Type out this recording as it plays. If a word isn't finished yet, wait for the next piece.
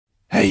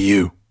Hey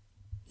you.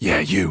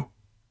 Yeah, you.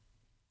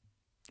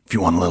 If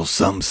you want a little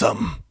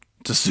something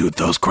to soothe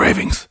those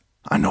cravings,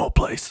 I know a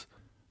place.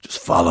 Just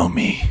follow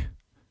me.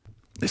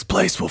 This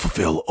place will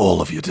fulfill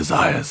all of your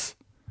desires.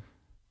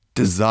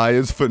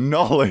 Desires for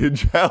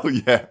knowledge? Hell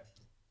yeah.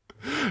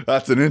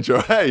 That's an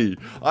intro. Hey,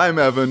 I'm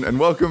Evan and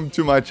welcome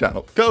to my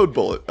channel, Code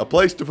Bullet, a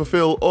place to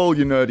fulfill all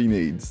your nerdy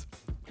needs.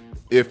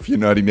 If your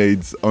nerdy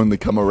needs only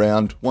come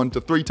around 1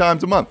 to 3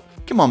 times a month.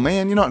 Come on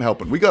man, you're not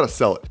helping, we gotta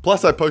sell it.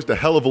 Plus I post a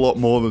hell of a lot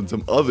more than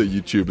some other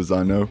YouTubers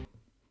I know.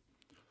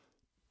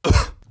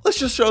 Let's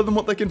just show them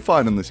what they can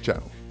find on this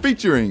channel.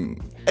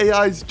 Featuring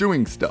AIs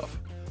doing stuff.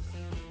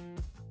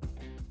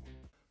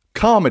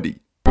 Comedy.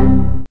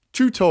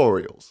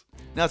 Tutorials.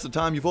 Now's the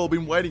time you've all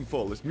been waiting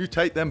for, let's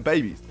mutate them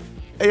babies.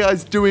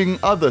 AIs doing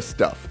other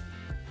stuff.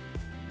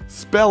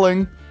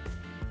 Spelling.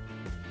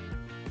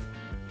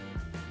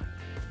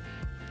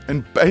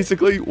 And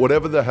basically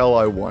whatever the hell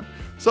I want.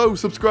 So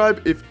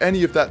subscribe if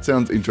any of that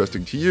sounds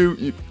interesting to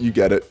you. You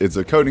get it, it's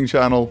a coding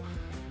channel.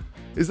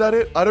 Is that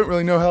it? I don't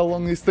really know how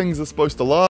long these things are supposed to last.